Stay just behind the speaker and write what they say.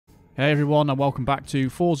Hey everyone, and welcome back to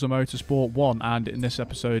Forza Motorsport 1, and in this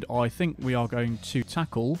episode I think we are going to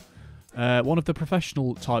tackle one of the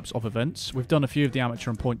professional types of events. We've done a few of the amateur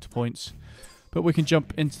and point-to-points, but we can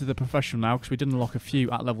jump into the professional now because we did unlock a few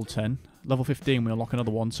at level 10. Level 15 we unlock another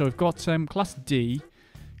one, so we've got Class D,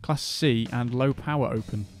 Class C and Low Power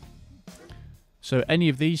open. So any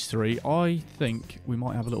of these three, I think we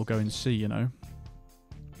might have a little go in C, you know.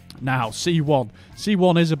 Now, C1.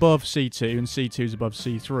 C1 is above C2 and C2 is above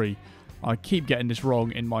C3. I keep getting this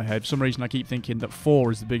wrong in my head. For some reason I keep thinking that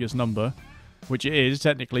 4 is the biggest number, which it is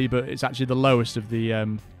technically, but it's actually the lowest of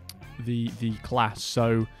the class.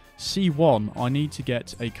 So C1, I need to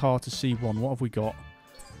get a car to C1. What have we got?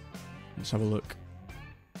 Let's have a look.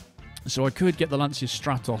 So I could get the Lancia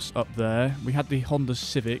Stratos up there. We had the Honda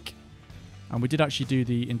Civic, and we did actually do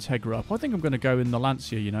the Integra up. I think I'm going to go in the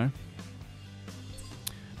Lancia, you know.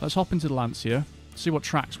 Let's hop into the Lancia, see what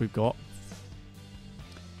tracks we've got.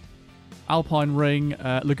 Alpine Ring,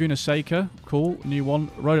 Laguna Seca, cool, new one.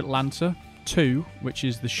 Road Atlanta, 2, which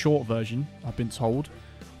is the short version, I've been told.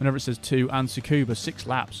 Whenever it says 2, and Tsukuba, 6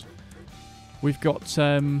 laps. We've got,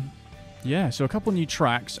 yeah, so a couple new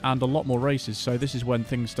tracks and a lot more races, so this is when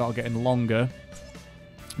things start getting longer.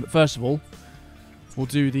 But first of all, we'll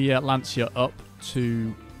do the Lancia up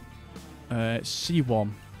to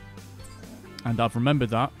C1. And I've remembered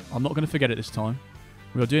that. I'm not going to forget it this time.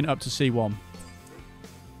 We are doing it up to C1.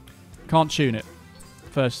 Can't tune it.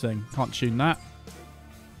 First thing. Can't tune that.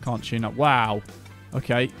 Can't tune that. Wow.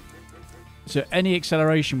 Okay. So any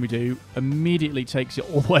acceleration we do immediately takes it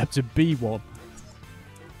all the way up to B1.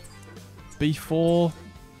 B4,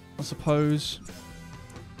 I suppose.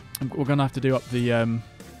 We're going to have to do up the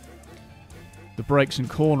brakes and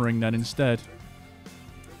cornering then instead.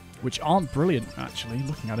 Which aren't brilliant, actually,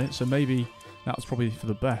 looking at it. So maybe that was probably for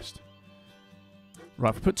the best. Right,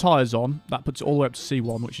 if we put tyres on, that puts it all the way up to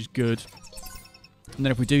C1, which is good. And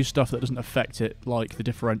then if we do stuff that doesn't affect it, like the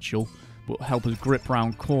differential, will help us grip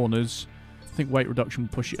round corners. I think weight reduction will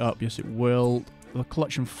push it up. Yes, it will. The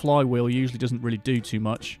clutch and flywheel usually doesn't really do too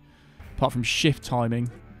much, apart from shift timing,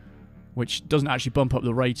 which doesn't actually bump up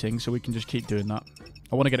the rating, so we can just keep doing that.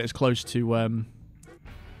 I want to get it as close to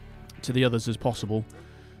the others as possible.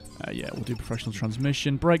 Yeah, we'll do professional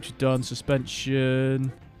transmission. Brakes are done.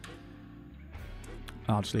 Suspension.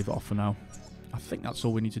 I'll just leave it off for now. I think that's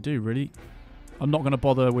all we need to do, really. I'm not going to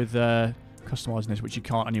bother with customising this, which you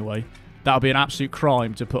can't anyway. That would be an absolute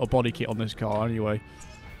crime to put a body kit on this car anyway.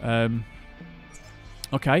 Okay,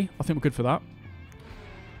 I think we're good for that.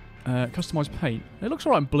 Customise paint. It looks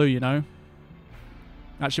alright in blue, you know.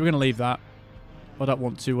 Actually, we're going to leave that. I don't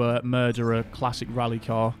want to murder a classic rally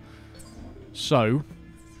car. So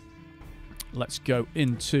let's go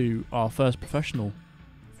into our first professional.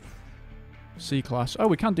 C-Class. Oh,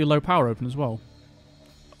 we can do low power open as well.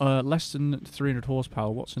 Less than 300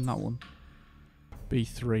 horsepower. What's in that one?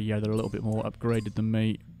 B3. Yeah, they're a little bit more upgraded than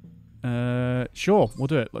me. Sure, we'll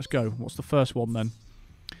do it. Let's go. What's the first one then?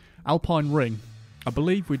 Alpine Ring. I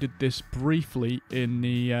believe we did this briefly in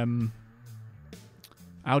the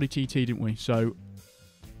Audi TT, didn't we? So,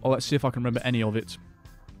 let's see if I can remember any of it.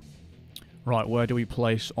 Right, where do we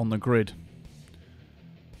place on the grid?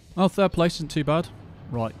 Oh, third place isn't too bad.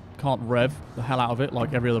 Right, can't rev the hell out of it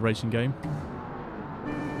like every other racing game.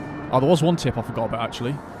 Oh, there was one tip I forgot about,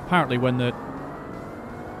 actually. Apparently, when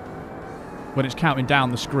it's counting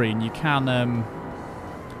down the screen, you can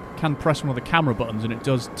press one of the camera buttons, and it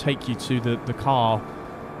does take you to the car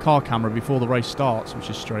camera before the race starts, which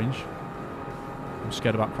is strange. I'm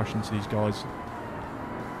scared about crashing into these guys,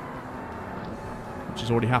 which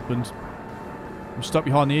has already happened. I'm stuck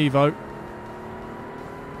behind the Evo.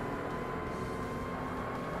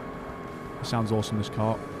 It sounds awesome, this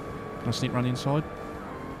car. Can I sneak around the inside?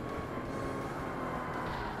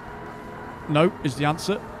 No, is the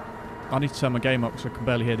answer. I need to turn my game up because I can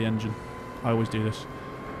barely hear the engine. I always do this.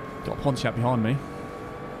 Got a Pontiac behind me.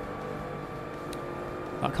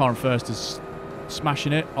 That car in first is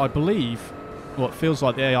smashing it. I believe, well, it feels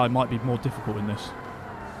like the AI might be more difficult in this.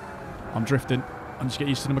 I'm drifting. I just get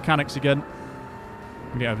used to the mechanics again. I'm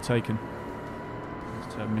going to get overtaken.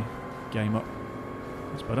 Let's turn my game up.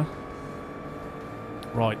 That's better.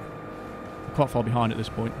 Right. I'm quite far behind at this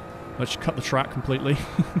point. Let's just cut the track completely.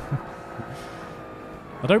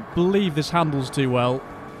 I don't believe this handles too well,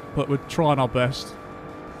 but we're trying our best.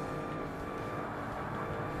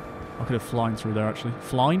 I could have flown through there, actually.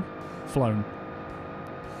 Flying? Flown.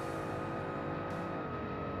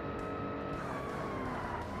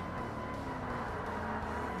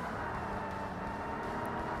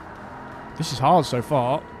 This is hard so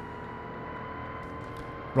far.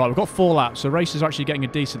 Right, we've got 4 laps, so race is actually getting a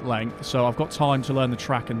decent length, so I've got time to learn the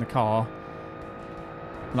track and the car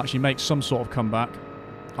and actually make some sort of comeback.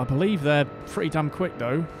 I believe they're pretty damn quick,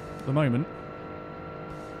 though, at the moment.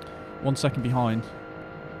 1 second behind.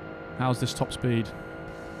 How's this top speed?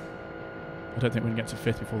 I don't think we can get to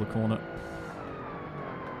 5th before the corner.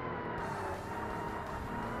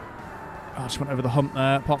 I just went over the hump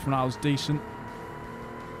there. Apart from that, I was decent.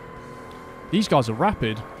 These guys are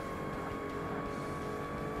rapid.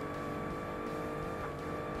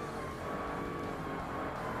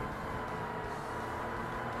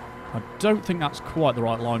 I don't think that's quite the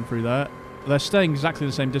right line through there. They're staying exactly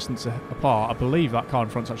the same distance apart. I believe that car in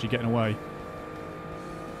front's actually getting away.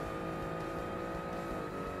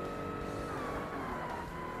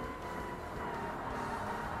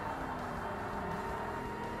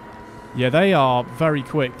 Yeah, they are very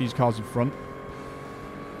quick, these cars in front.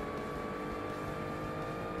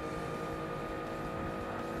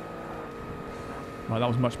 Right, that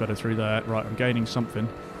was much better through there. Right, I'm gaining something.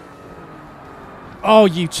 Oh,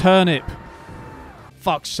 you turnip!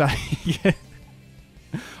 Fuck's sake.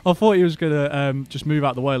 I thought he was going to just move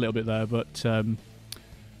out the way a little bit there, but that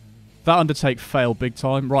undertake failed big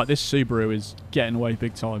time. Right, this Subaru is getting away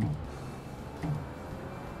big time.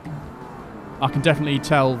 I can definitely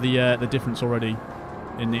tell the difference already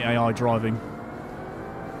in the AI driving.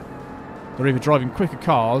 They're either driving quicker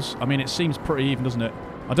cars. I mean, it seems pretty even, doesn't it?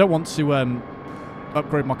 I don't want to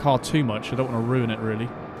upgrade my car too much. I don't want to ruin it, really.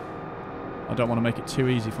 I don't want to make it too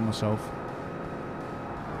easy for myself.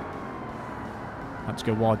 I had to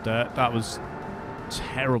go wide there. That was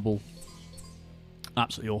terrible.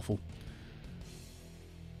 Absolutely awful.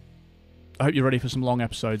 I hope you're ready for some long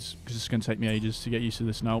episodes, because it's going to take me ages to get used to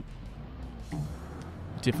this now.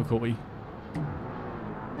 Difficulty.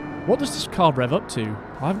 What does this car rev up to?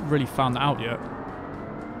 I haven't really found that out yet.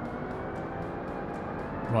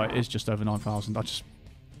 Right, it's just over 9,000.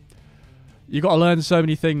 You got to learn so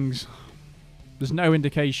many things. There's no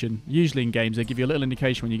indication. Usually in games, they give you a little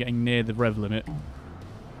indication when you're getting near the rev limit.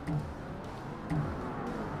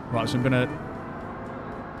 Right, so I'm going to...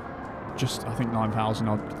 I think 9,000,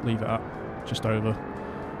 I'll leave it at. Just over.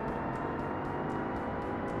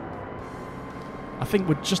 I think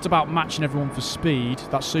we're just about matching everyone for speed.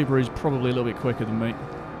 That Subaru is probably a little bit quicker than me.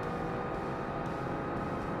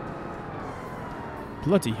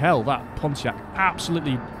 Bloody hell, that Pontiac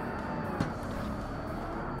absolutely...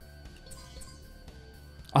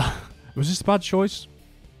 Was this a bad choice?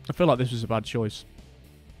 I feel like this was a bad choice.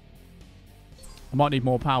 I might need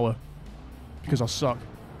more power, because I suck.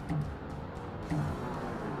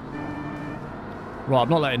 Right, I'm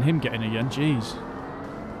not letting him get in again, jeez.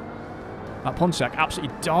 That Pontiac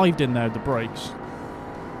absolutely dived in there with the brakes.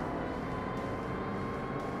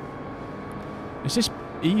 It's this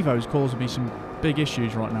Evo's causing me some big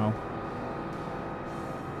issues right now.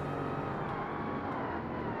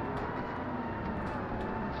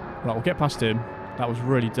 Right, we'll get past him. That was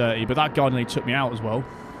really dirty, but that guy nearly took me out as well.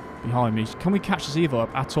 Behind me. Can we catch this Evo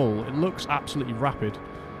up at all? It looks absolutely rapid.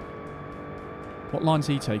 What line's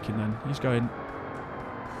he taking then? He's going...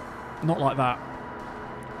 Not like that.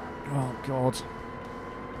 Oh, God.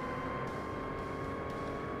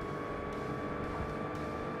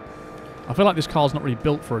 I feel like this car's not really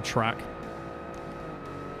built for a track.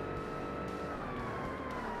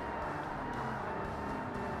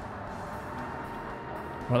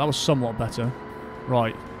 Right, that was somewhat better.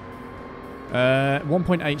 Right.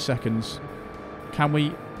 1.8 seconds. Can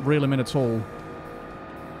we reel him in at all?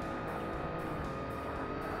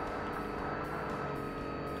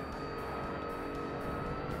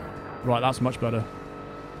 Right, that's much better.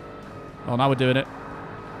 Oh, now we're doing it.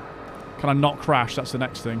 Can I not crash? That's the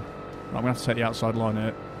next thing. Right, I'm going to have to take the outside line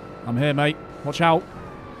here. I'm here, mate. Watch out.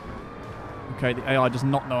 Okay, the AI does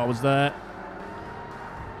not know I was there.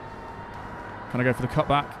 Can I go for the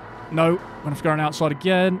cutback? No. I'm going to have to go around outside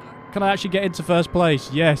again. Can I actually get into first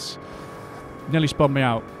place? Yes. Nearly spun me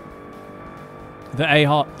out. The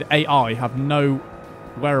AI have no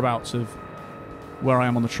whereabouts of where I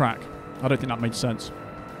am on the track. I don't think that made sense.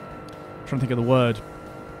 I'm trying to think of the word.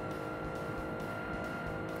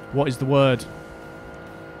 What is the word?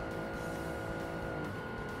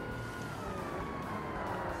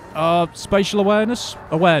 Spatial awareness?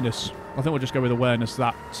 Awareness. I think we'll just go with awareness.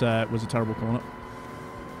 That was a terrible corner.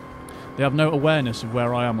 They have no awareness of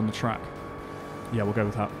where I am on the track. Yeah, we'll go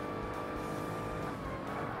with that.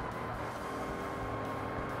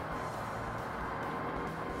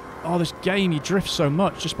 Oh, this game, you drift so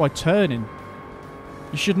much just by turning.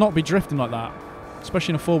 You should not be drifting like that.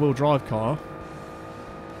 Especially in a four-wheel drive car.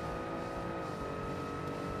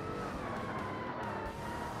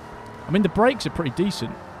 I mean, the brakes are pretty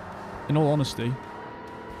decent, in all honesty.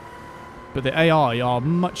 But the AI are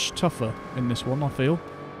much tougher in this one, I feel.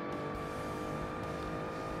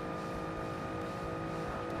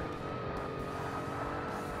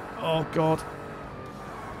 Oh, God.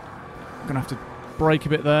 I'm going to have to brake a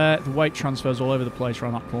bit there. The weight transfers all over the place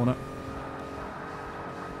around that corner.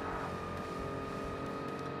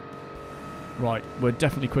 Right, we're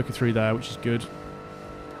definitely quicker through there, which is good.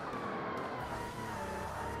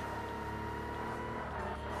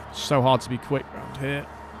 So hard to be quick around here.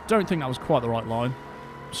 Don't think that was quite the right line.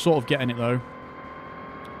 Sort of getting it, though.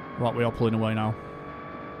 Right, we are pulling away now.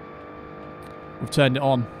 We've turned it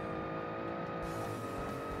on.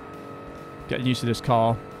 Getting used to this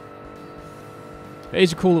car. It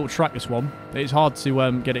is a cool little track, this one. It's hard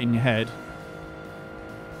to get it in your head.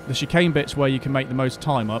 The chicane bit's where you can make the most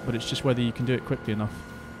time up, but it's just whether you can do it quickly enough.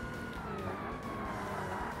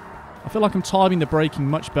 I feel like I'm timing the braking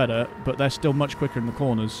much better, but they're still much quicker in the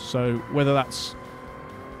corners. So whether that's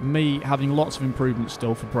me having lots of improvements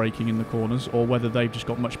still for braking in the corners, or whether they've just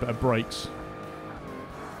got much better brakes.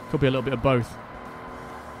 Could be a little bit of both.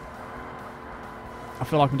 I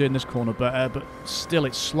feel like I'm doing this corner better, but still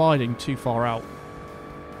it's sliding too far out.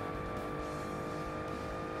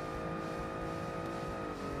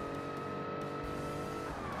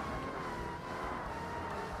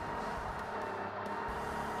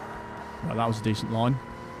 Right, that was a decent line.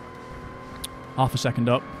 Half a second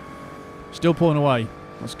up. Still pulling away.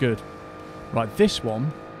 That's good. Right, this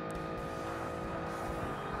one.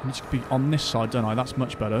 I need to be on this side, don't I? That's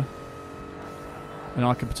much better. And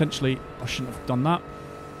I could potentially... I shouldn't have done that.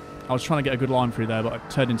 I was trying to get a good line through there, but it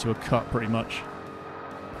turned into a cut pretty much.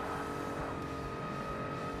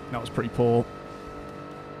 That was pretty poor.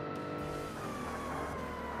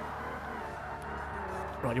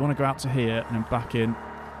 Right, you want to go out to here and then back in.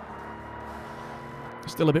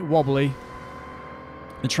 Still a bit wobbly.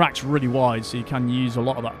 The track's really wide, so you can use a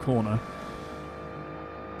lot of that corner.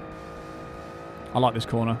 I like this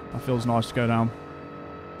corner. That feels nice to go down.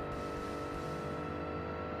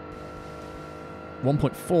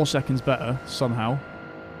 1.4 seconds better, somehow.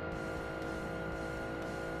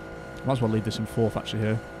 Might as well leave this in fourth, actually,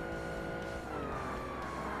 here.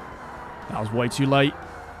 That was way too late.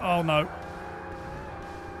 Oh, no.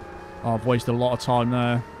 Oh, I've wasted a lot of time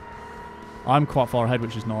there. I'm quite far ahead,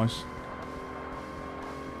 which is nice.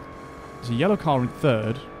 There's a yellow car in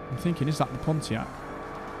third. I'm thinking, is that the Pontiac?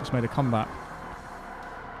 It's made a comeback.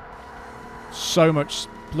 So much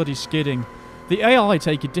bloody skidding. The AI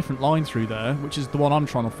take a different line through there, which is the one I'm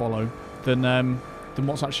trying to follow, than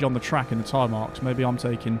what's actually on the track in the tyre marks. Maybe I'm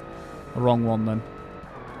taking a wrong one then.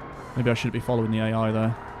 Maybe I shouldn't be following the AI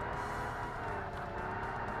there.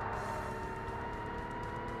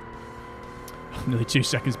 I'm nearly 2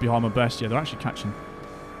 seconds behind my best. Yeah, they're actually catching.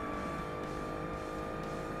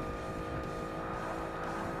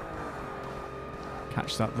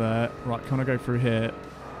 Catch that there. Right, can I go through here?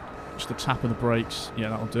 Just the tap of the brakes. Yeah,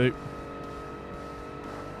 that'll do.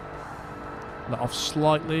 Let off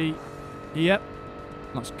slightly. Yep.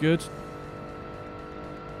 That's good.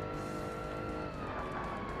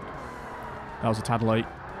 That was a tad late.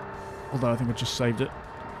 Although I think I just saved it.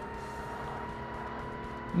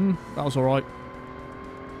 That was alright.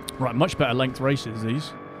 Right, much better length races,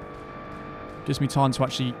 these. Gives me time to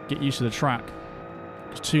actually get used to the track.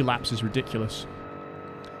 2 laps is ridiculous.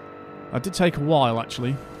 That did take a while,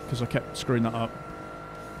 actually, because I kept screwing that up.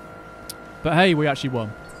 But hey, we actually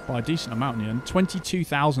won. By a decent amount in the end.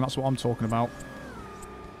 22,000, that's what I'm talking about.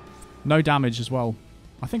 No damage as well.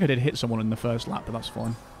 I think I did hit someone in the first lap, but that's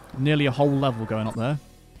fine. Nearly a whole level going up there.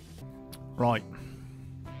 Right.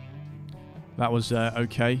 That was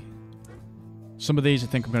okay. Some of these I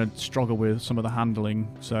think I'm going to struggle with, some of the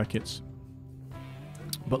handling circuits.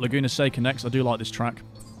 But Laguna Seca next, I do like this track.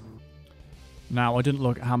 Now, I didn't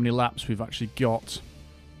look at how many laps we've actually got.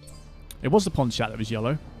 It was the Pontiac that was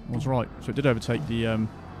yellow. I was right. So it did overtake the...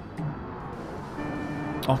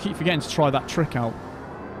 I'll keep forgetting to try that trick out.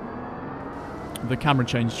 The camera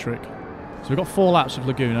change trick. So we've got 4 laps of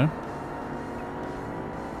Laguna.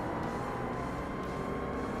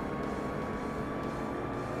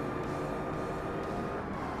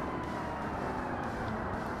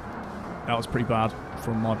 That was pretty bad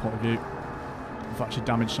from my point of view. I've actually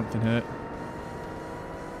damaged something here.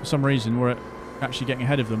 For some reason, we're actually getting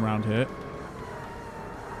ahead of them around here.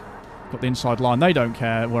 Got the inside line. They don't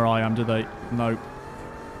care where I am, do they? No.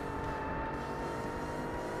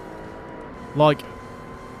 Like,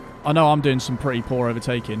 I know I'm doing some pretty poor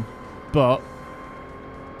overtaking, but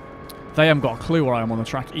they haven't got a clue where I am on the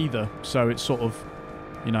track either. So it's sort of,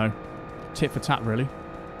 you know, tit for tat, really.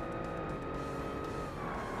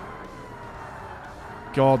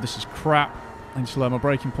 God, this is crap. I need to lower my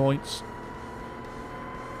braking points.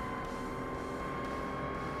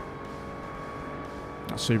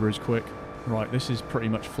 That Subaru's quick. Right, this is pretty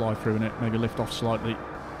much fly through in it. Maybe lift off slightly.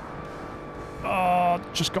 Oh,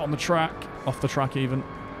 just got on the track. Off the track even.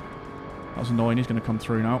 That was annoying. He's going to come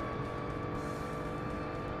through now.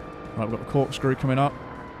 Right, we've got the corkscrew coming up.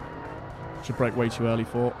 Should brake way too early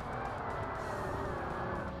for.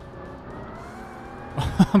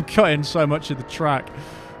 I'm cutting so much of the track.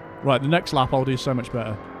 Right, the next lap I'll do so much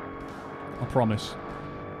better. I promise.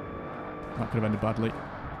 That could have ended badly.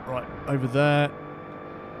 Right, over there.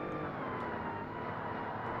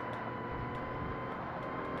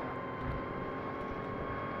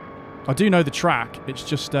 I do know the track. It's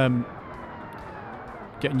just getting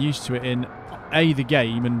used to it in A, the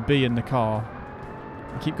game, and B, in the car.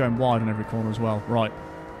 I keep going wide on every corner as well. Right.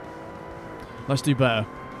 Let's do better.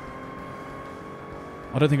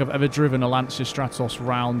 I don't think I've ever driven a Lancia Stratos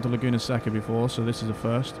round the Laguna Seca before, so this is a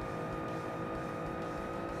first.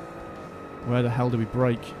 Where the hell do we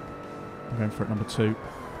brake? I'm going for it, number 2.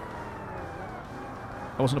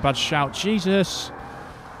 That wasn't a bad shout. Jesus!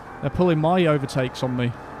 They're pulling my overtakes on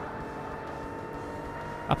me.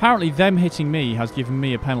 Apparently them hitting me has given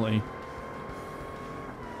me a penalty.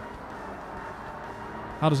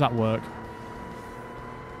 How does that work?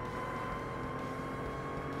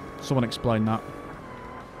 Someone explain that.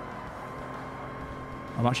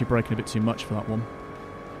 I'm actually braking a bit too much for that one.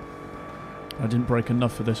 I didn't brake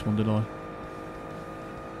enough for this one, did I?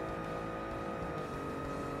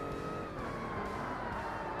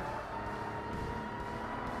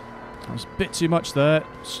 That was a bit too much there.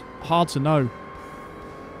 It's hard to know.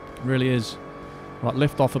 It really is. Right,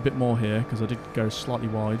 lift off a bit more here, because I did go slightly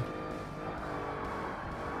wide.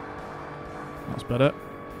 That's better.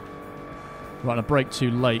 Right, I brake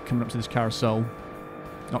too late coming up to this carousel.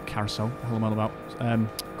 Not carousel, what the hell am I on about?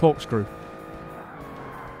 Corkscrew.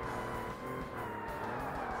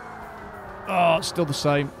 Oh, it's still the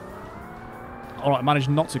same. Alright, I managed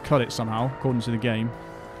not to cut it somehow, according to the game.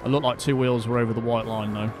 It looked like 2 wheels were over the white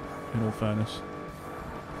line, though, in all fairness.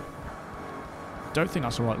 Don't think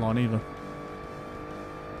that's the right line either.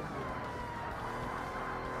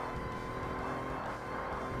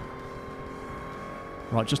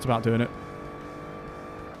 Right, just about doing it.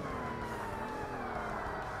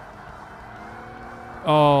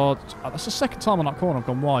 Oh, that's the second time on that corner I've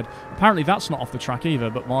gone wide. Apparently that's not off the track either,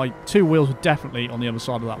 but my 2 wheels were definitely on the other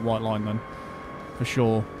side of that white line then. For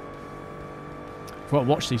sure. I've got to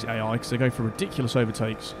watch these AI because they go for ridiculous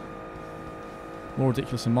overtakes. More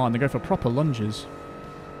ridiculous than mine. They go for proper lunges.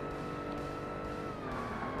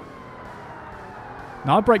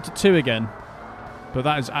 Now I braked at 2 again, but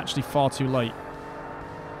that is actually far too late.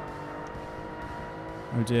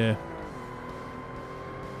 Oh dear.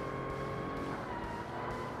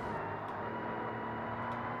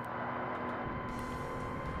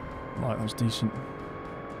 Right, that was decent.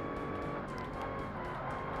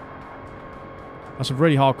 That's a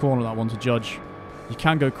really hard corner, that one, to judge. You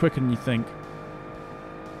can go quicker than you think.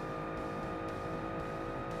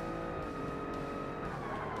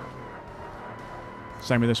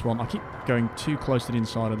 Same with this one. I keep going too close to the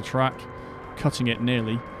inside of the track, cutting it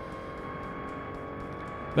nearly.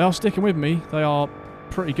 They are sticking with me. They are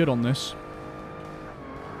pretty good on this.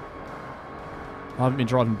 I haven't been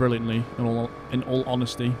driving brilliantly, in all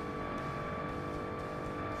honesty.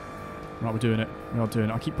 Right, we're doing it. We are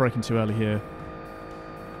doing it. I keep braking too early here.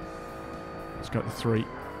 Let's go at the 3.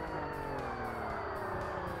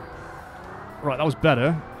 Right, that was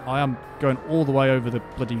better. I am going all the way over the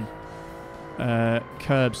bloody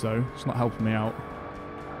curbs, though. It's not helping me out.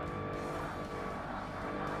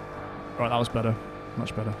 Right, that was better.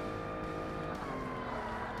 Much better.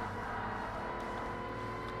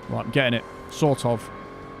 Right, I'm getting it. Sort of.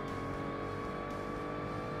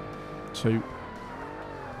 2.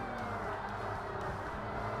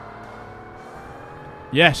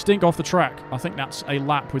 Yeah, stink off the track. I think that's a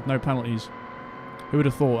lap with no penalties. Who would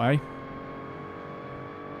have thought, eh?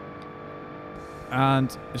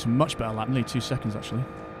 And it's a much better lap. Nearly 2 seconds, actually.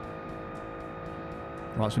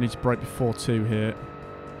 Right, so we need to brake before 2 here.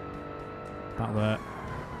 About there.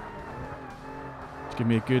 Just give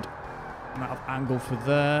me a good amount of angle for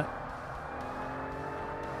there.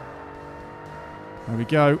 There we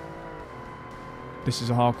go. This is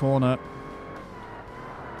a hard corner.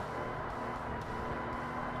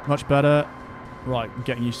 Much better. Right, I'm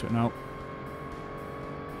getting used to it now.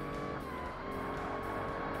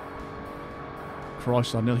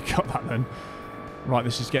 Christ, I nearly got that then. Right,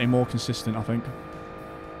 this is getting more consistent, I think.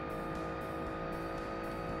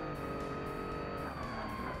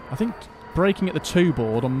 I think braking at the 2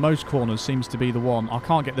 board on most corners seems to be the one. I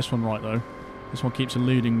can't get this one right, though. This one keeps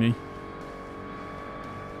eluding me.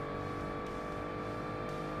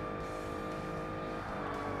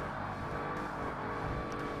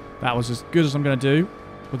 That was as good as I'm going to do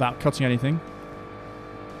without cutting anything.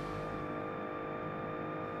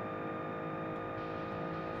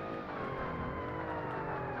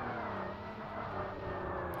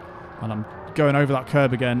 And I'm going over that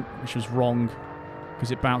curb again, which was wrong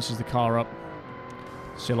because it bounces the car up.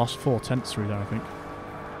 See, I lost 4/10 through there, I think.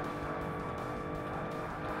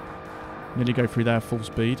 Nearly go through there full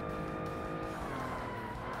speed.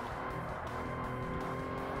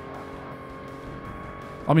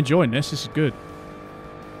 I'm enjoying this. This is good.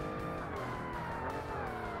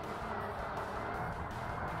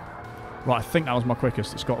 Right, I think that was my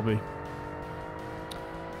quickest. It's got to be.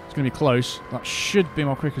 It's going to be close. That should be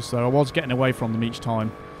my quickest, though. I was getting away from them each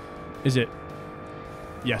time. Is it?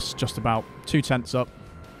 Yes, just about. 2/10 up.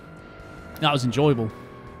 That was enjoyable.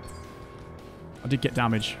 I did get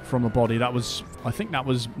damage from the body. That was, I think that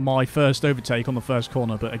was my first overtake on the first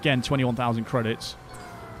corner. But again, 21,000 credits.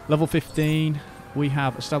 Level 15. We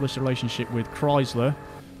have established a relationship with Chrysler.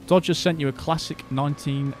 Dodge has sent you a classic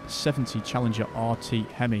 1970 Challenger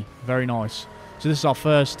RT Hemi. Very nice. So this is our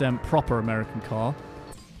first proper American car.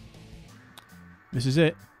 This is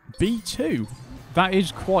it. B2. That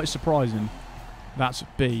is quite surprising. That's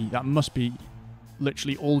B. That must be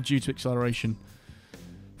literally all due to acceleration.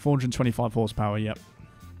 425 horsepower, yep.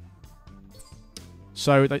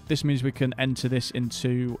 So this means we can enter this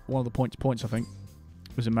into one of the point-to-points, I think.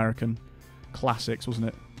 It was American Classics, wasn't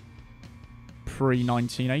it?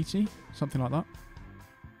 Pre-1980? Something like that.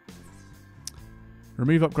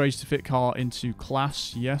 Remove upgrades to fit car into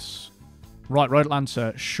class, yes. Right, Road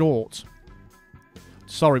Atlanta, short.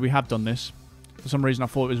 Sorry, we have done this. For some reason I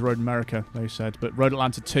thought it was Road America, they said. But Road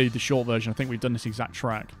Atlanta 2, the short version, I think we've done this exact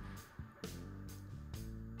track.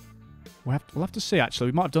 We'll have to see, actually.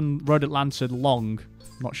 We might have done Road Atlanta long.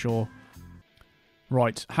 Not sure.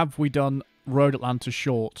 Right, have we done Road Atlanta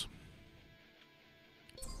short?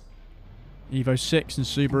 Evo 6 and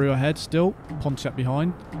Subaru ahead still. Pontiac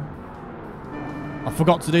behind. I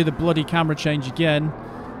forgot to do the bloody camera change again.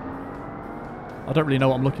 I don't really know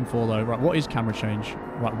what I'm looking for, though. Right, what is camera change?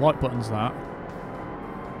 Right, white button's that.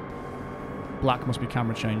 Black must be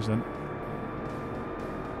camera change, then.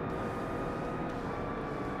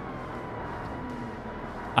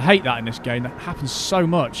 I hate that in this game. That happens so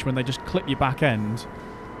much when they just clip your back end.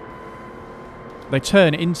 They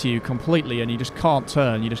turn into you completely and you just can't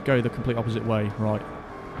turn. You just go the complete opposite way. Right.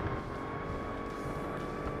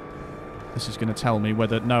 This is going to tell me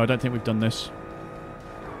whether... No, I don't think we've done this.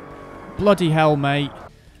 Bloody hell, mate.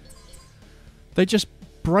 They just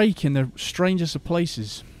brake in the strangest of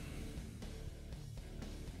places.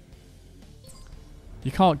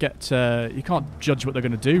 You can't get... you can't judge what they're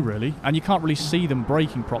going to do, really. And you can't really see them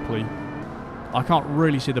braking properly. I can't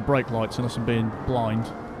really see the brake lights unless I'm being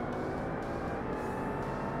blind.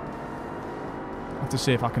 I have to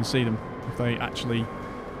see if I can see them. If they actually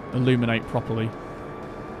illuminate properly.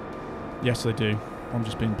 Yes, they do. I'm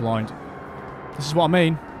just being blind. This is what I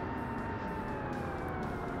mean.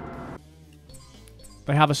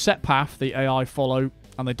 They have a set path the AI follow,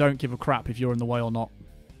 and they don't give a crap if you're in the way or not.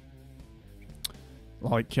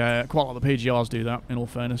 Like, quite a lot of the PGRs do that, in all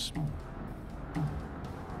fairness.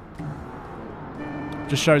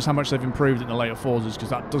 Just shows how much they've improved in the later Forzas, because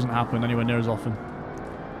that doesn't happen anywhere near as often.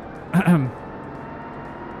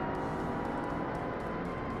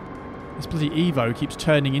 This bloody Evo keeps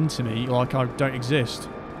turning into me like I don't exist.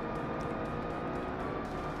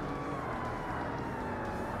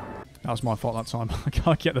 That was my fault that time. I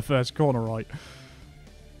can't get the first corner right.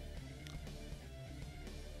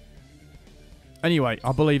 Anyway,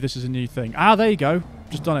 I believe this is a new thing. Ah, there you go.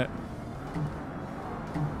 Just done it.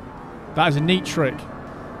 That is a neat trick.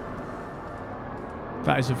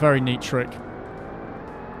 That is a very neat trick.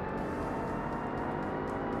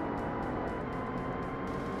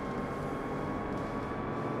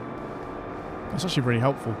 That's actually really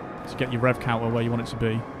helpful to get your rev counter where you want it to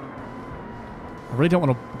be. I really don't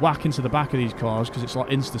want to whack into the back of these cars because it's like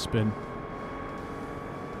insta-spin.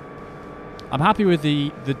 I'm happy with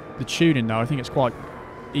the tuning though. I think it's quite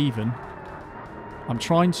even. I'm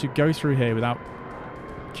trying to go through here without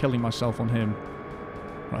killing myself on him.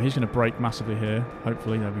 Right, he's going to brake massively here.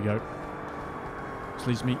 Hopefully, there we go. This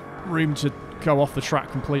leaves me room to go off the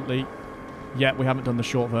track completely. Yet we haven't done the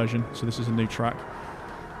short version, so this is a new track.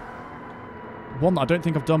 One that I don't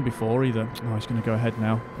think I've done before either. Oh, he's going to go ahead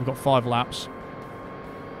now. We've got 5 laps.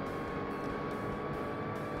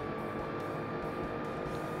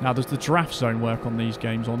 Now, does the draft zone work on these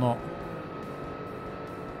games or not?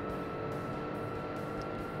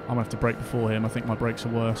 I'm going to have to brake before him. I think my brakes are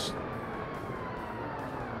worse.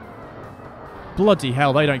 Bloody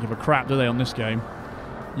hell, they don't give a crap, do they, on this game?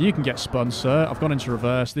 You can get spun, sir. I've gone into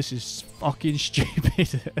reverse. This is fucking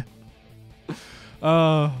stupid.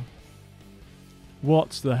 What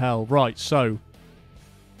the hell? Right, so.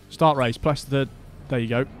 Start race. Press the... There you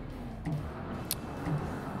go.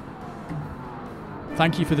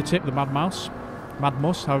 Thank you for the tip, the Mad Mouse. Mad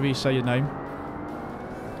Mus, however you say your name.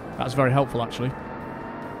 That's very helpful, actually.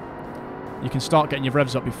 You can start getting your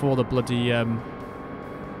revs up before the bloody... the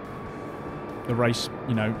race,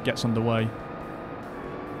 you know, gets underway.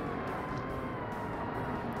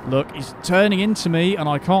 Look, he's turning into me, and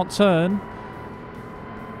I can't turn.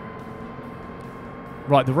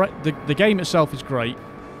 Right, the game itself is great.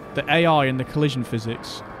 The AI and the collision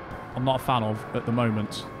physics, I'm not a fan of at the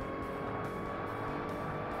moment.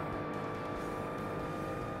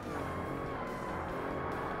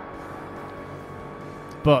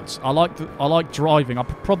 But I like driving. I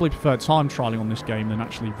probably prefer time trialing on this game than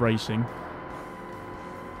actually racing.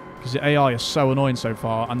 Because the AI is so annoying so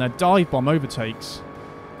far, and their dive bomb overtakes,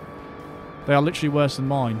 they are literally worse than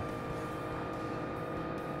mine.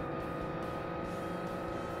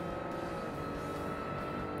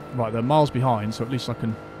 Right, they're miles behind, so at least I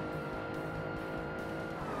can...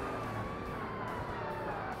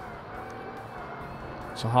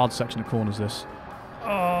 It's a hard section of corners, this.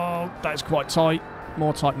 Oh, that's quite tight.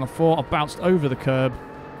 More tight than I thought. I bounced over the curb.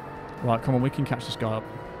 Right, come on, we can catch this guy up.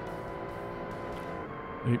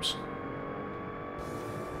 Oops.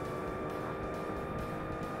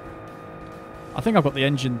 I think I've got the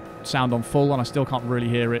engine sound on full and I still can't really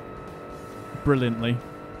hear it brilliantly.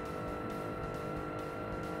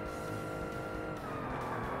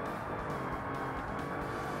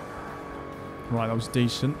 Right, that was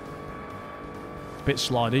decent. A bit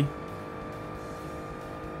slidey.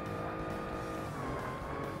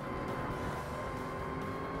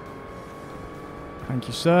 Thank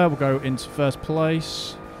you, sir. We'll go into first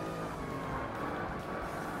place.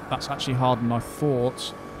 That's actually harder than I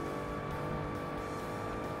thought.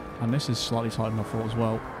 And this is slightly tighter than I thought as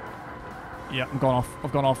well. Yeah, I've gone off.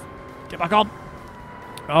 I've gone off. Get back on.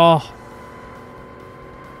 Oh.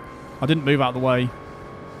 I didn't move out of the way.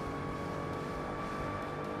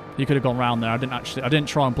 He could have gone round there. I didn't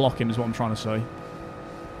try and block him is what I'm trying to say.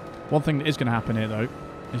 One thing that is going to happen here, though,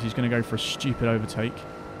 is he's going to go for a stupid overtake.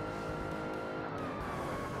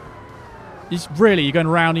 Really, you're going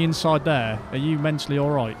around the inside there? Are you mentally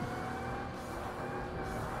alright?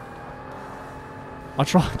 I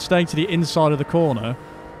tried staying to the inside of the corner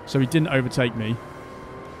so he didn't overtake me.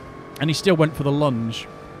 And he still went for the lunge.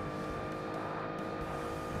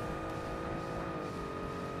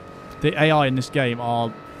 The AI in this game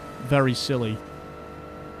are very silly.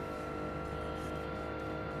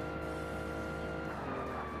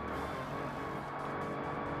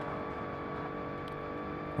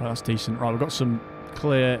 Right, that's decent. Right, we've got some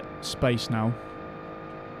clear space now.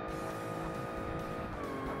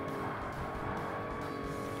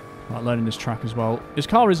 Right, learning this track as well. This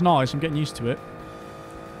car is nice. I'm getting used to it.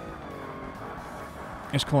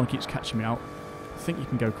 This corner keeps catching me out. I think you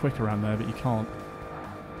can go quick around there, but you can't.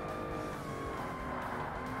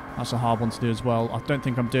 That's a hard one to do as well. I don't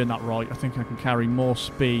think I'm doing that right. I think I can carry more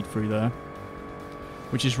speed through there,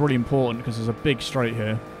 which is really important because there's a big straight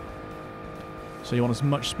here. So you want as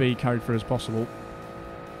much speed carried through as possible.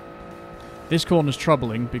 This corner's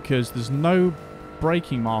troubling because there's no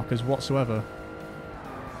braking markers whatsoever.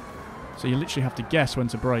 So you literally have to guess when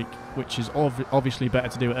to brake, which is obviously better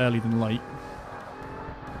to do it early than late.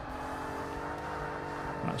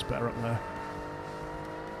 That's better up there.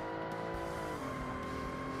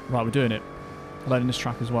 Right, we're doing it. Learning this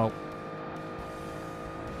track as well.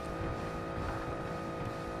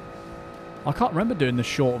 I can't remember doing the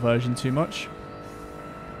short version too much.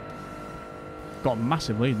 Got a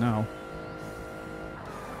massive lead now.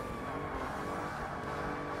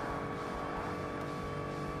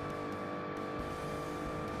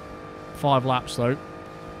 Five laps though.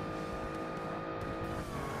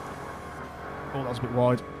 Oh, that was a bit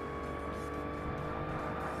wide.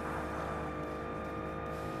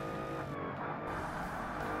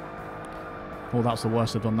 Oh, that's the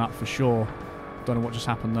worst I've done that for sure. Don't know what just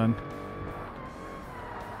happened then.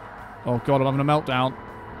 Oh god, I'm having a meltdown.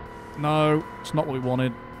 No, it's not what we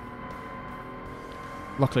wanted.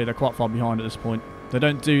 Luckily, they're quite far behind at this point. They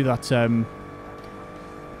don't do that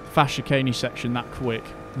fast chicane section that quick.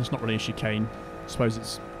 It's not really a chicane. I suppose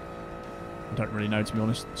it's... I don't really know, to be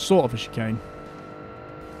honest. Sort of a chicane.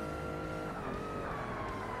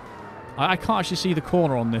 I can't actually see the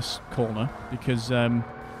corner on this corner because the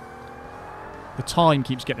time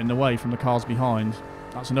keeps getting in the way from the cars behind.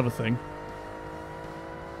 That's another thing.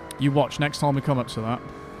 You watch next time we come up to that.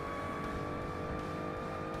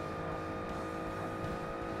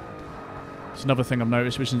 It's another thing I've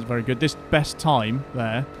noticed which isn't very good. This best time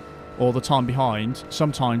there, or the time behind,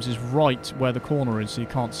 sometimes is right where the corner is, so you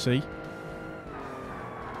can't see.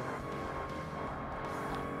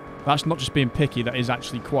 That's not just being picky, that is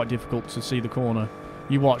actually quite difficult to see the corner.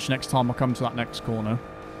 You watch next time I come to that next corner.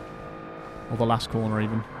 Or the last corner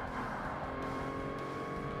even.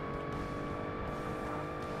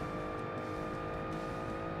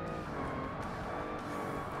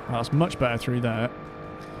 Well, that's much better through there.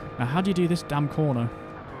 Now how do you do this damn corner?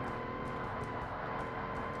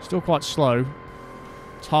 Still quite slow.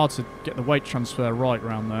 It's hard to get the weight transfer right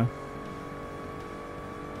around there.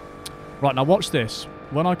 Right, now watch this.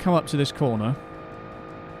 When I come up to this corner,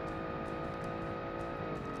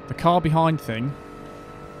 the car behind thing,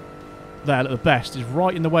 there at the best, is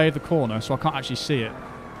right in the way of the corner, so I can't actually see it.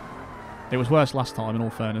 It was worse last time, in all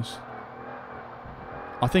fairness.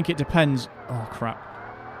 I think it depends... Oh, crap.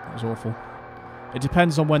 That was awful. It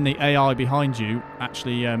depends on when the AI behind you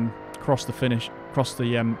actually cross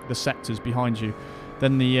the sectors behind you.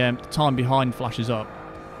 Then the time behind flashes up.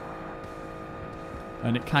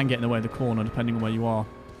 And it can get in the way of the corner depending on where you are.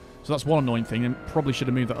 So that's one annoying thing, and probably should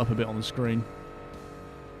have moved that up a bit on the screen.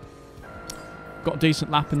 Got a decent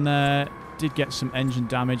lap in there. Did get some engine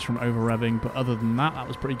damage from over-revving, but other than that, that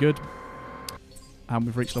was pretty good. And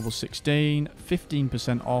we've reached level 16.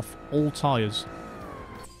 15% off all tyres.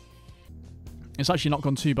 It's actually not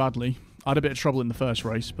gone too badly. I had a bit of trouble in the first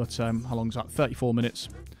race, but how long's that? 34 minutes.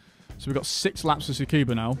 So we've got 6 laps of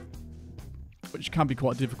Tsukuba now, which can be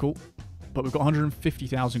quite difficult. But we've got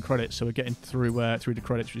 150,000 credits, so we're getting through the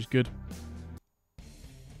credits, which is good.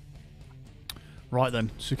 Right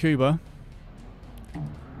then, Tsukuba.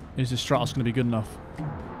 Is the Stratos going to be good enough?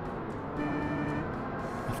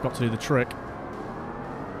 I forgot to do the trick.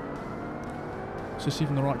 Is this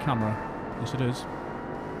even the right camera? Yes, it is.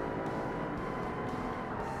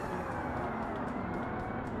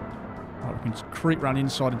 Right, we can just creep round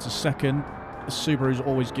inside into second. The Subaru's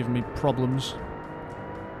always giving me problems.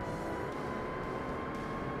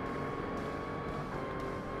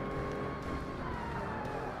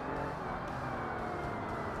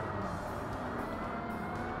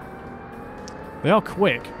 They are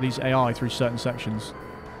quick, these AI, through certain sections.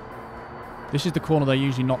 This is the corner they're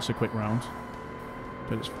usually not so quick round.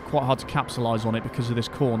 But it's quite hard to capitalise on it because of this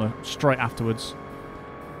corner straight afterwards.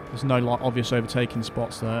 There's no like obvious overtaking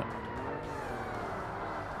spots there.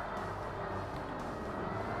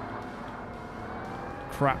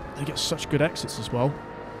 Crap, they get such good exits as well.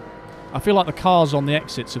 I feel like the cars on the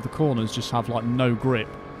exits of the corners just have like no grip.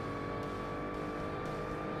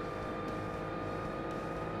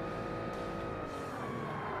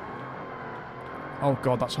 Oh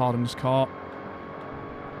god, that's hard in this car.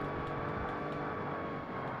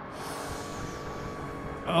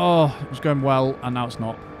 Oh, it was going well, and now it's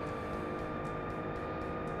not.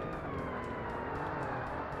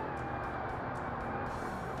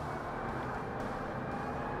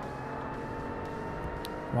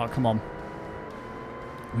 Right, come on.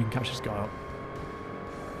 We can catch this guy up.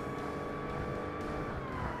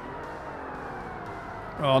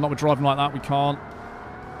 Oh, not with driving like that, we can't.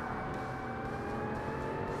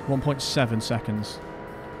 1.7 seconds.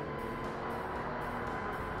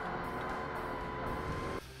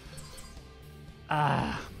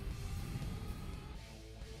 Ah.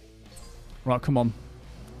 Right, come on.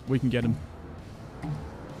 We can get him.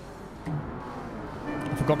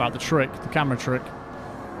 I forgot about the trick, the camera trick.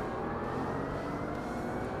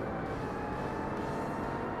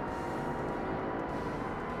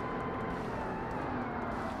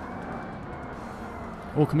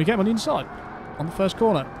 Oh, can we get him on the inside? On the first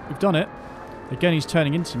corner. We've done it. Again, he's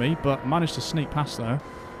turning into me, but managed to sneak past there.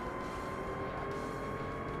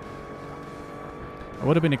 It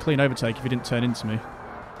would have been a clean overtake if he didn't turn into me.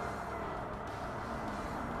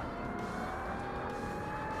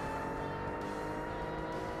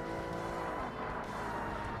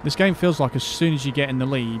 This game feels like as soon as you get in the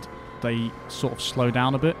lead, they sort of slow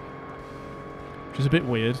down a bit, which is a bit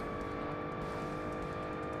weird.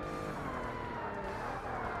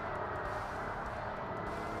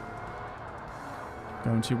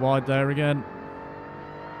 Going too wide there again.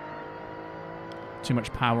 Too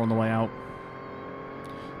much power on the way out.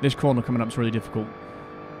 This corner coming up is really difficult.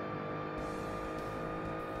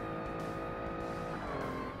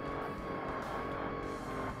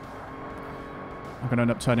 I'm going to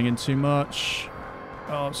end up turning in too much.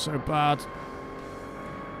 Oh, it's so bad.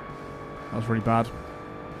 That was really bad.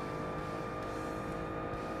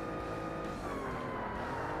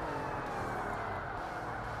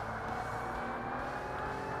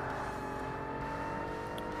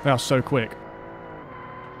 They are so quick.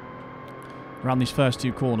 Around these first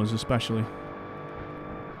two corners especially.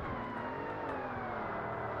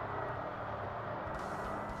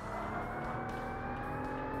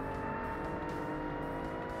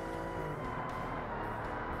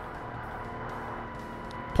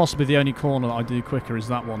 Possibly the only corner that I do quicker is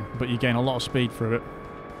that one, but you gain a lot of speed through it.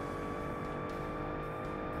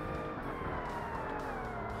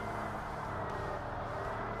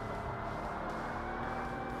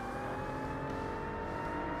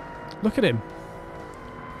 Look at him.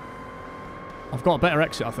 I've got a better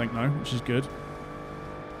exit, I think, now, which is good.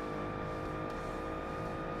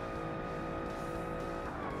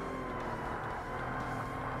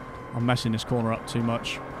 I'm messing this corner up too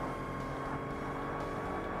much.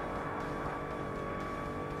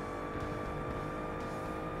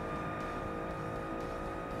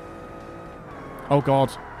 Oh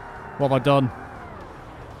God, what have I done?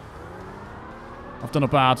 I've done a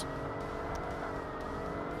bad.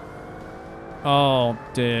 Oh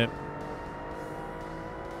dear.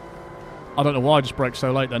 I don't know why I just braked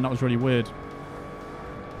so late then, that was really weird.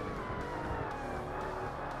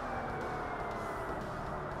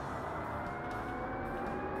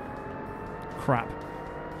 Crap.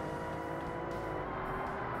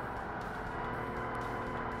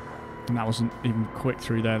 And that wasn't even quick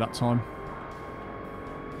through there that time.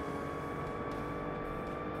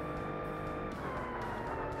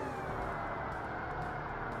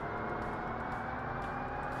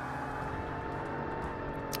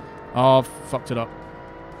 Oh, I've fucked it up.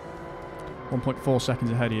 1.4 seconds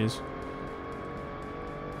ahead he is.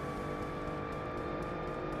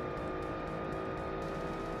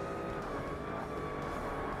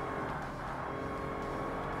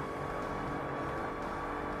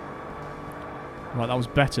 Right, that was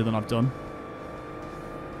better than I've done.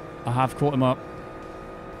 I have caught him up.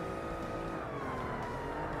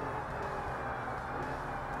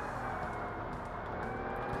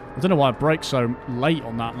 I don't know why I braked so late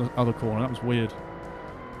on that other corner. That was weird.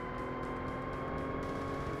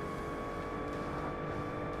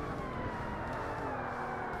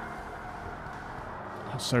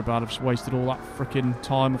 That's so bad. I've just wasted all that freaking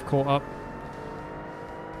time I've caught up.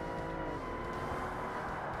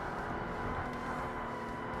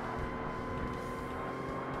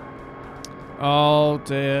 Oh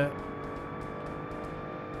dear.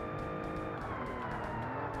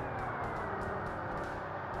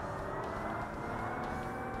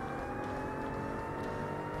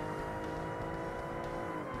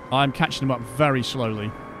 I'm catching them up very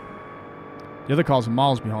slowly. The other cars are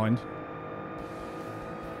miles behind.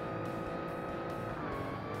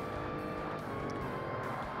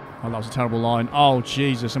 Oh, that was a terrible line. Oh,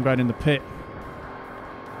 Jesus, I'm going in the pit.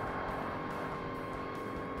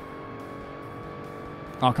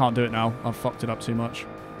 I can't do it now. I've fucked it up too much.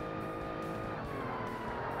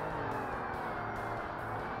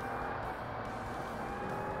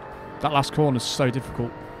 That last corner is so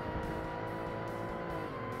difficult.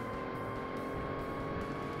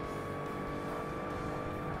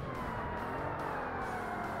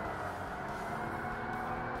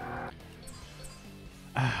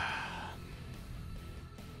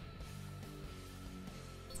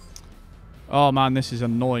 Oh man, this is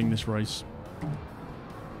annoying, this race.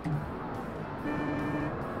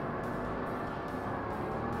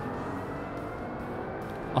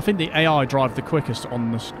 I think the AI drive the quickest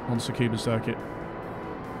on Tsukuba Circuit.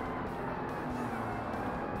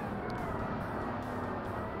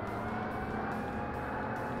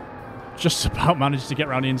 Just about managed to get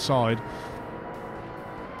around the inside.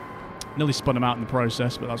 Nearly spun him out in the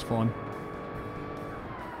process, but that's fine.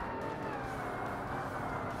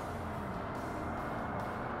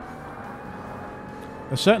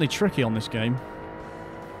 They're certainly tricky on this game.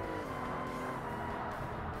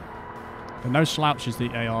 They're no slouches,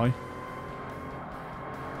 the AI.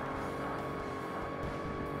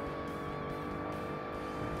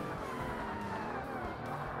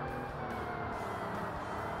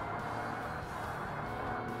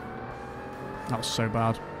 That was so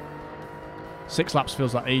bad. 6 laps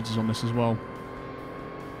feels like ages on this as well.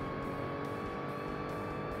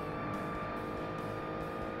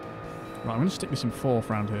 Right, I'm going to stick this in 4th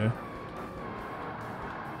round here.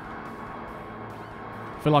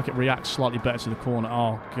 I feel like it reacts slightly better to the corner.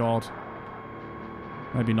 Oh, God.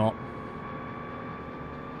 Maybe not.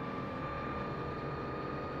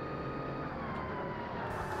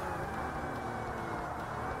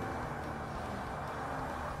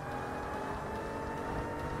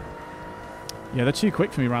 Yeah, they're too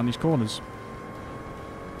quick for me around these corners.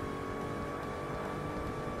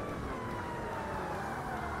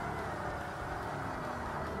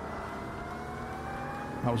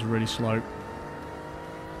 That was was really slow.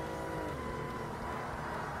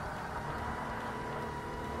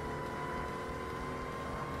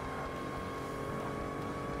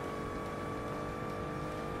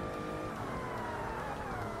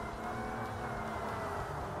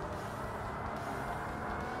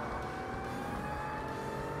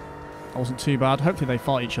 That wasn't too bad. Hopefully they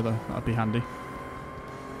fight each other. That would be handy.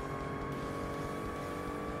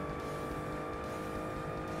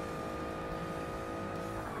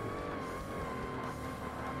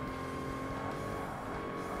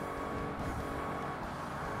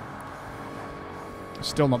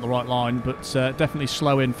 Still not the right line, but definitely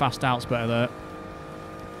slow in, fast out's better there.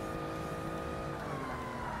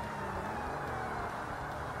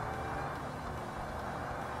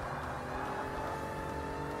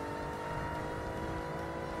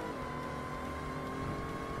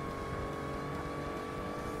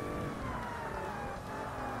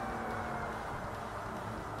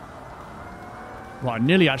 Right, I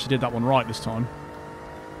nearly actually did that one right this time.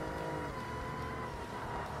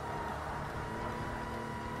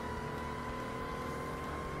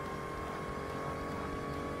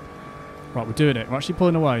 Right, we're doing it. We're actually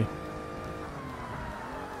pulling away.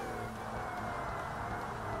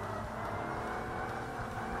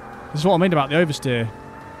 This is what I mean about the oversteer.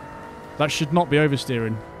 That should not be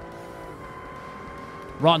oversteering.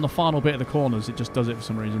 Right in the final bit of the corners, it just does it for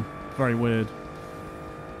some reason. Very weird.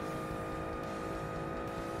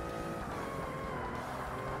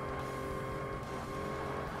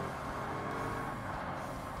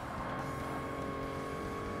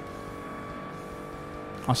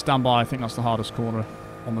 I stand by, I think that's the hardest corner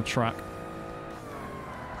on the track.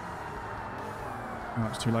 Oh,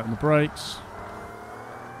 it's too late on the brakes.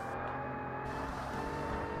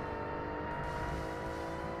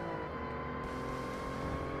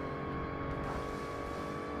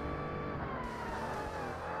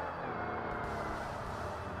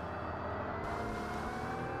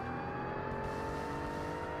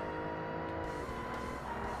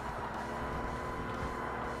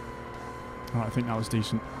 Right, I think that was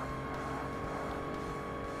decent.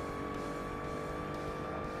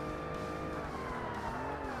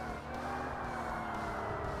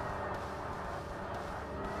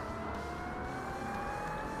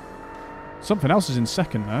 Something else is in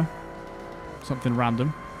second there. Something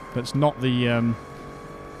random. That's not the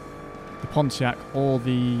Pontiac or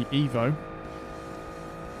the Evo.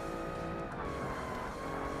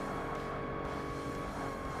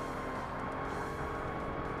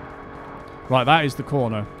 Right, that is the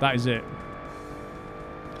corner. That is it.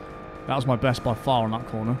 That was my best by far on that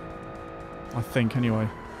corner. I think, anyway.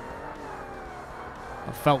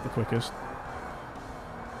 I felt the quickest.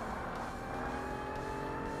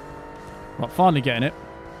 Right, finally getting it.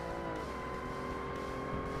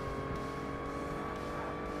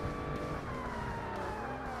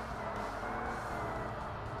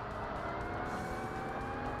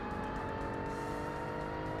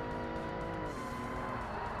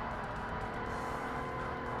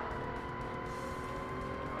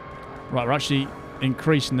 Right, we're actually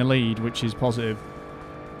increasing the lead, which is positive.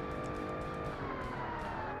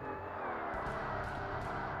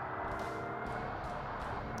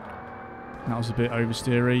 That was a bit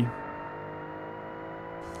oversteery.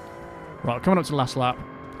 Right, coming up to the last lap.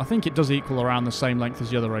 I think it does equal around the same length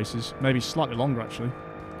as the other races. Maybe slightly longer, actually.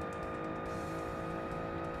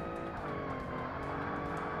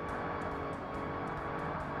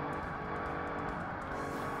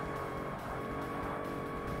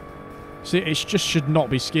 See, it just should not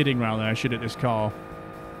be skidding around there, should it, this car?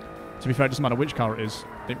 To be fair, it doesn't matter which car it is.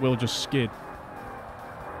 It will just skid.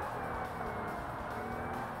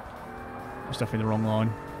 It's definitely the wrong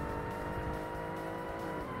line.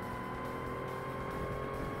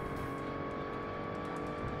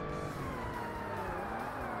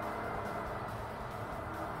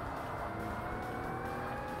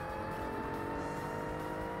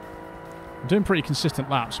 I'm doing pretty consistent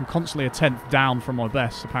laps. I'm constantly a tenth down from my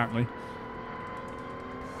best, apparently.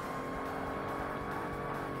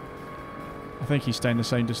 I think he's staying the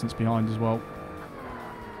same distance behind as well.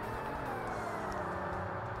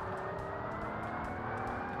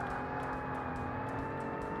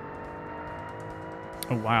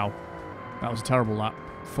 Oh, wow. That was a terrible lap.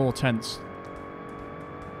 4 tenths.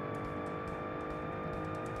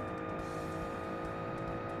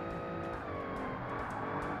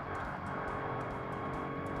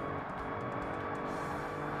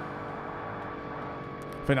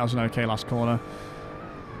 I think that was an okay last corner.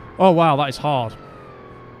 Oh, wow, that is hard.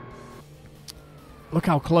 Look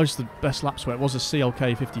how close the best laps were. It was a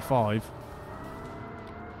CLK 55.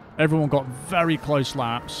 Everyone got very close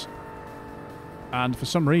laps. And for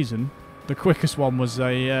some reason, the quickest one was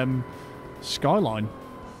a Skyline.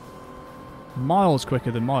 Miles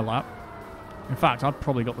quicker than my lap. In fact, I've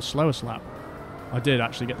probably got the slowest lap. I did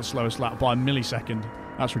actually get the slowest lap by a millisecond.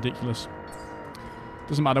 That's ridiculous.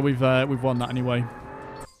 Doesn't matter, we've won that anyway.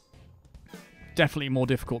 Definitely more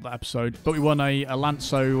difficult, that episode. But we won a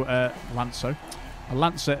Lancer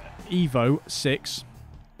Evo 6.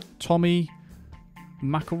 Tommy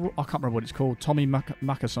Maca... I can't remember what it's called. Tommy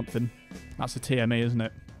Maca something. That's the TME, isn't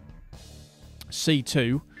it?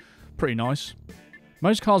 C2. Pretty nice.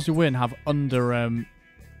 Most cars we win have under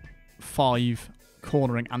 5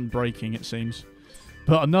 cornering and braking, it seems.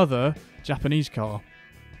 But another Japanese car.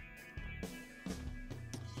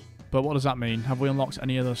 But what does that mean? Have we unlocked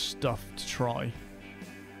any other stuff to try?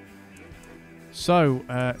 So,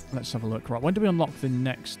 let's have a look. Right, when do we unlock the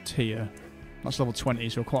next tier? That's level 20,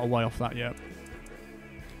 so we're quite a way off that yet.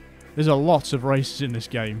 There's a lot of races in this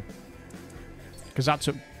game. Because that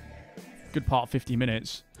took a good part of 50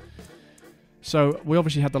 minutes. So, we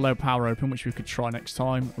obviously had the low power open, which we could try next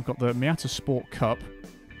time. We've got the Miata Sport Cup,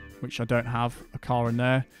 which I don't have a car in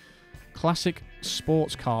there. Classic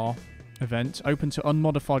sports car event, open to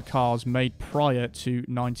unmodified cars made prior to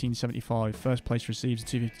 1975. First place receives a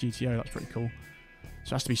 250 GTO. That's pretty cool. So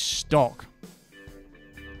it has to be stock.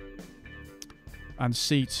 And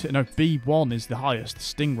B1 is the highest, the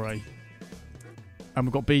Stingray. And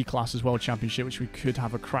we've got B class as well, championship, which we could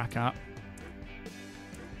have a crack at.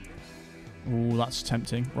 Ooh, that's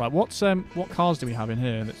tempting. Right, what cars do we have in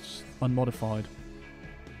here that's unmodified?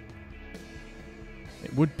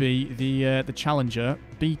 It would be the Challenger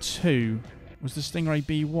B2. Was the Stingray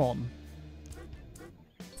B1?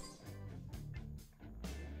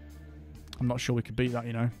 I'm not sure we could beat that,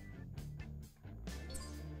 you know.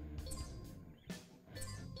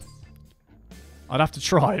 I'd have to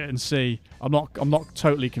try it and see. I'm not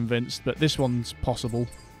totally convinced, but this one's possible.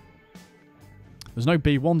 There's no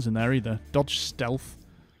B1s in there either. Dodge Stealth.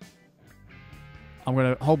 I'm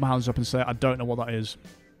going to hold my hands up and say I don't know what that is.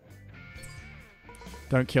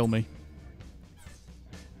 Don't kill me.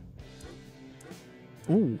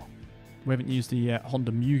 Ooh. We haven't used the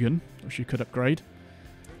Honda Mugen, which you could upgrade.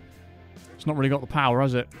 It's not really got the power,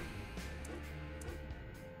 has it?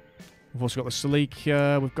 We've also got the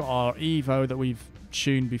Celica. We've got our Evo that we've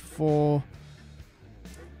tuned before.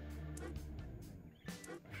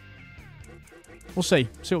 We'll see.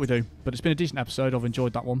 See what we do. But it's been a decent episode. I've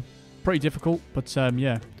enjoyed that one. Pretty difficult, but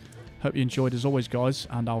yeah. Hope you enjoyed as always, guys.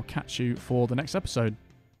 And I'll catch you for the next episode.